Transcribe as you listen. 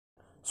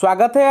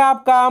स्वागत है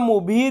आपका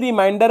मूवी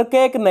रिमाइंडर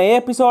के एक नए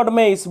एपिसोड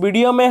में। इस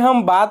वीडियो में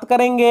हम बात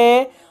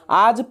करेंगे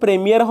आज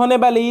प्रीमियर होने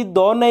वाली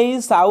दो नई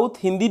साउथ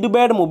हिंदी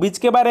डुबेड मूवीज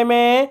के बारे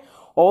में।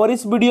 और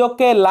इस वीडियो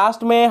के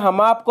लास्ट में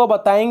हम आपको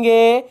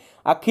बताएंगे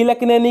अखिल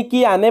अक्किनेनी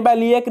की आने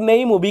वाली एक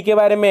नई मूवी के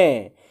बारे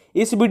में।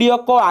 इस वीडियो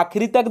को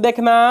आखिरी तक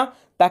देखना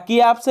ताकि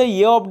आपसे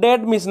ये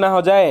अपडेट मिस ना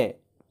हो जाए।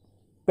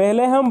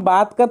 पहले हम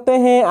बात करते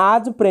हैं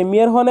आज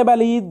प्रीमियर होने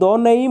वाली दो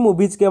नई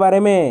मूवीज के बारे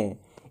में।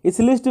 इस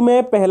लिस्ट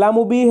में पहला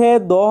मूवी है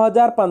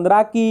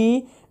 2015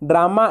 की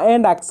ड्रामा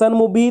एंड एक्शन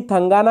मूवी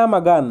थंगाना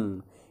मगन।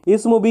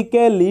 इस मूवी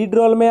के लीड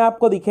रोल में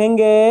आपको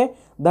दिखेंगे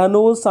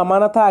धनुष,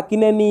 समानाथा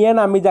अक्किनेनी एंड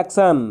अमी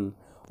जैक्सन।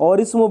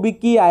 और इस मूवी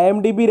की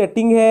IMDb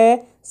रेटिंग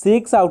है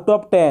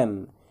 6/10।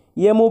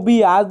 ये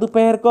मूवी आज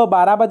दोपहर को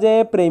 12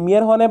 बजे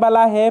प्रीमियर होने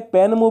वाला है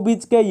पेन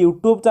मूवीज के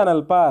यूट्यूब चैनल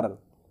पर।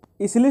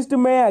 इस लिस्ट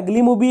में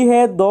अगली मूवी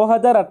है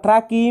 2018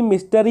 की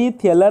mystery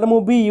thriller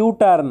movie U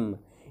turn.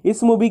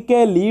 इस मूवी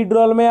के लीड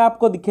रोल में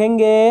आपको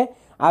दिखेंगे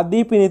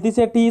आदि पिनिति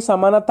सेठी,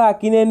 समानाथा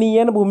अक्किनेनी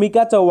एंड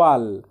भूमिका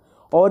चौहान।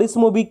 और इस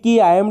मूवी की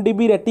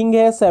IMDb रेटिंग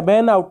है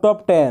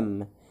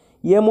 7/10।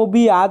 ये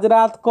मूवी आज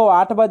रात को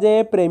 8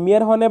 बजे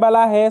प्रीमियर होने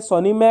वाला है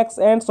Sony Max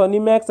and Sony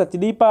Max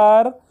HD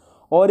पर।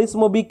 और इस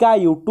मूवी का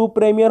यूट्यूब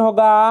प्रीमियर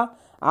होगा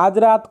आज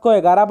रात को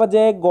 11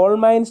 बजे gold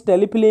mines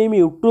telefilm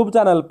YouTube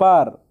channel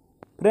पर।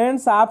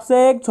 फ्रेंड्स,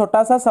 आपसे एक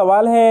छोटा सा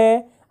सवाल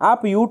है,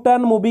 आप यू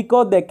टर्न मूवी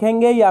को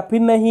देखेंगे या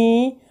फिर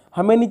नहीं?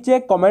 हमें नीचे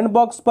कमेंट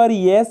बॉक्स पर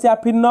येस या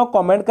फिर नो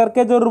कमेंट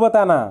करके ज़रूर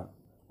बताना।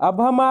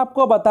 अब हम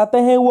आपको बताते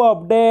हैं वो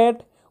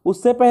अपडेट।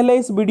 उससे पहले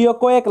इस वीडियो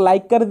को एक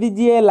लाइक कर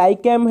दीजिए।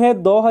 लाइक एम है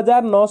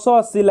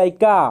 2980 लाइक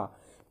का।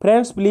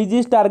 फ्रेंड्स, प्लीज़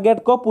इस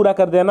टारगेट को पूरा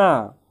कर देना।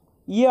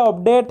 ये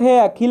अपडेट है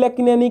अखिल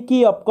अक्किनेनी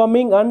की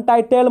अपकमिंग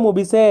अनटाइटल्ड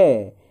मूवी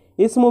से।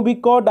 इस मूवी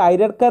को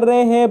डायरेक्ट कर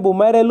रहे हैं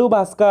बुमरेलू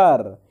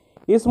भास्कर।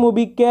 इस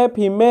मूवी के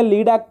फीमेल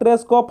लीड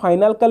एक्ट्रेस को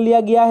फाइनल कर लिया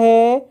गया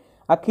है।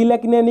 अखिल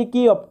अक्किनेनी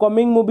की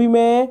अपकमिंग मूवी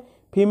में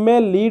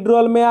फीमेल लीड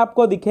रोल में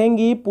आपको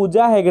दिखेंगी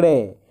पूजा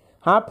हेगड़े।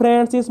 हाँ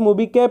फ्रेंड्स, इस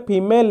मूवी के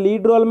फीमेल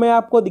लीड रोल में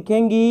आपको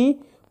दिखेंगी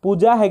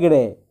पूजा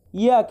हेगड़े।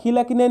 ये अखिल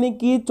अक्किनेनी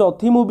की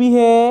चौथी मूवी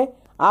है।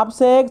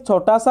 आपसे एक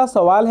छोटा सा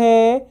सवाल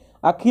है,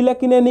 अखिल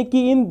अक्किनेनी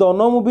की इन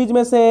दोनों मूवीज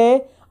में से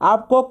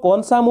आपको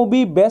कौन सा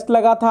मूवी बेस्ट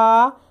लगा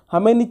था?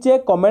 हमें नीचे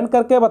कमेंट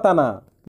करके बताना।